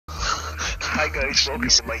Hi guys, welcome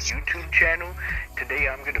to my YouTube channel. Today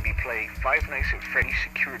I'm going to be playing Five Nights at Freddy's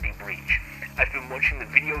Security Breach. I've been watching the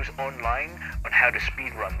videos online on how to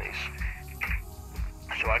speedrun this.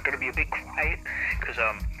 So I've got to be a bit quiet because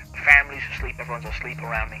family's asleep, everyone's asleep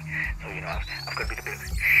around me. So you know, I've got to be a bit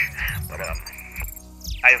shh. But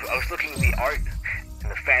I was looking at the art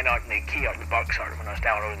and the fan art and the key art, the box art when I was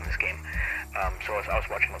downloading this game. So I was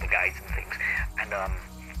watching all the guides and things, and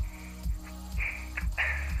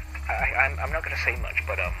I'm not gonna say much,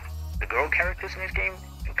 but the girl characters in this game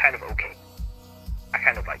are kind of okay. I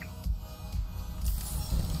kind of like them.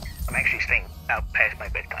 I'm actually staying out past my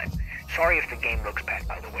bedtime. Sorry if the game looks bad,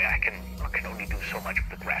 by the way. I can only do so much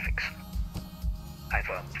with the graphics. I've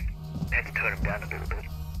had to turn them down a little bit.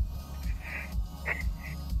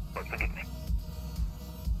 But forgive me.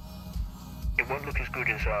 It won't look as good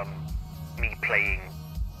as me playing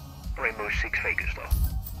Rainbow Six Vegas though.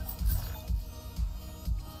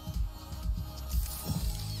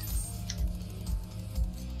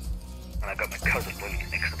 And I got my cousin Willie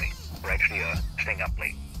next to me. We're actually staying up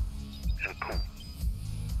late. So cool.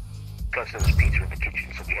 Plus there was pizza in the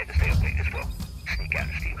kitchen, so we had to stay up late as well. Sneak out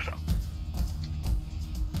and steal some.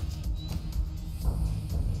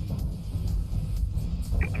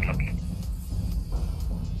 Unlucky.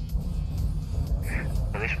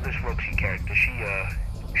 But this Roxy character, she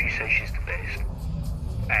says she's the best.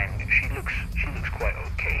 And she looks quite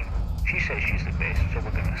okay. She says she's the best, so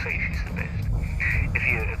we're gonna say she's the best. If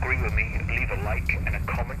you agree with me, leave a like and a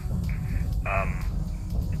comment.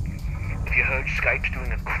 If you heard, Skype's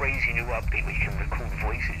doing a crazy new update where you can record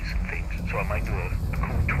voices and things, so I might do a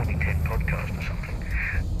cool 2010 podcast or something.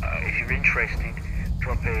 If you're interested,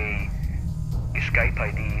 drop your Skype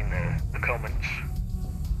ID in the comments.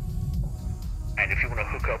 And if you want to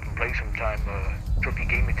hook up and play sometime, drop your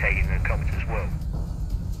gamer tag in the comments as well.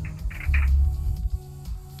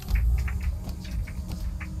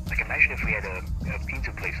 Like, imagine if we had a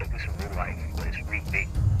pizza place like this in real life, but it's really big.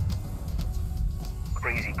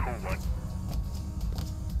 Crazy cool one.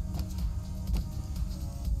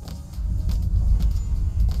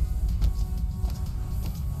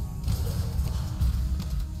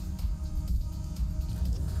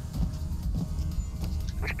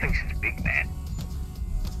 This place is big, man.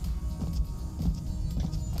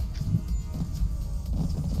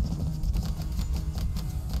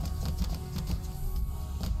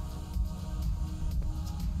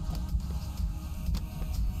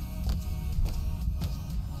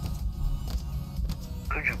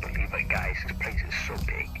 Could you believe it, guys? This place is so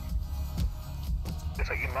big. It's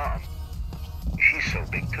like your mom. She's so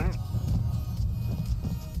big too.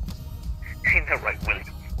 Ain't that right, Willie?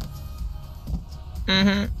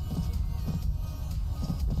 Mm-hmm.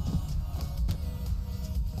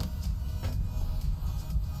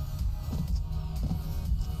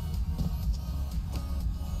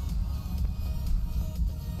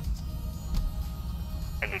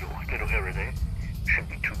 A little error there. Shouldn't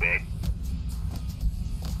be too bad.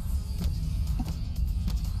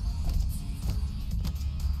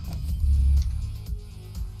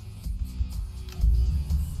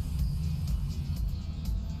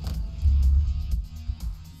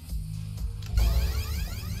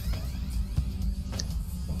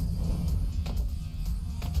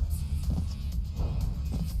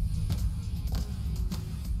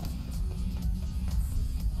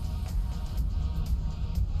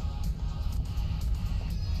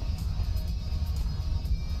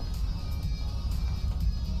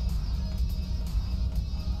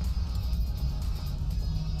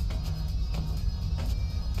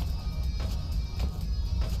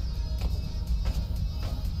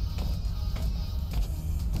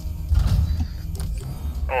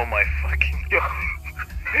 Oh my fucking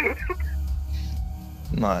god.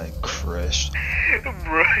 My Christ.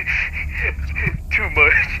 Bro, too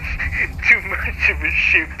much of a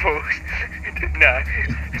shit post. Nah.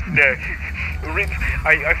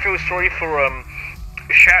 I feel sorry for,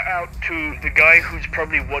 shout out to the guy who's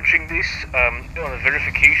probably watching this, on the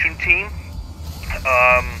verification team.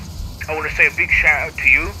 I want to say a big shout out to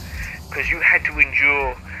you, because you had to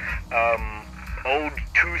endure, old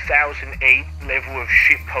 2008 level of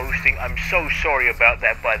shit posting. I'm so sorry about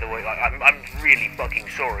that, by the way. I'm really fucking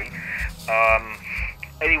sorry.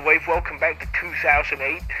 Anyway, welcome back to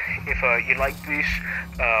 2008. If you like this,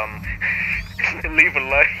 leave a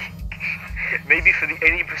like. Maybe for the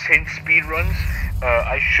 80% speedruns,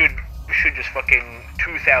 I should just fucking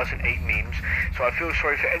 2008 memes. So I feel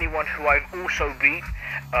sorry for anyone who I've also beat.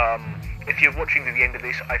 If you're watching to the end of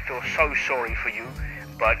this, I feel so sorry for you.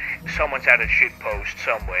 But someone's had a shit post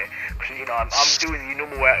somewhere, because you know I'm doing the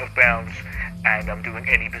normal out of bounds, and I'm doing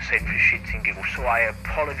any percent for shits and giggles. So I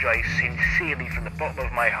apologize sincerely from the bottom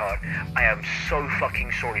of my heart. I am so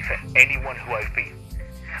fucking sorry for anyone who I've beaten.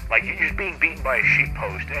 Like, you're just being beaten by a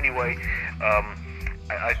shitpost. Anyway,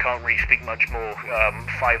 I can't really speak much more.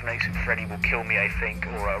 Five Nights at Freddy will kill me, I think,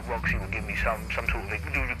 or Roxy will give me some sort of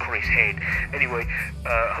ludicrous head. Anyway,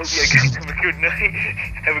 hope you guys have a good night,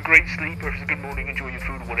 have a great sleep, or have a good morning, enjoy your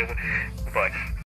food or whatever. Bye.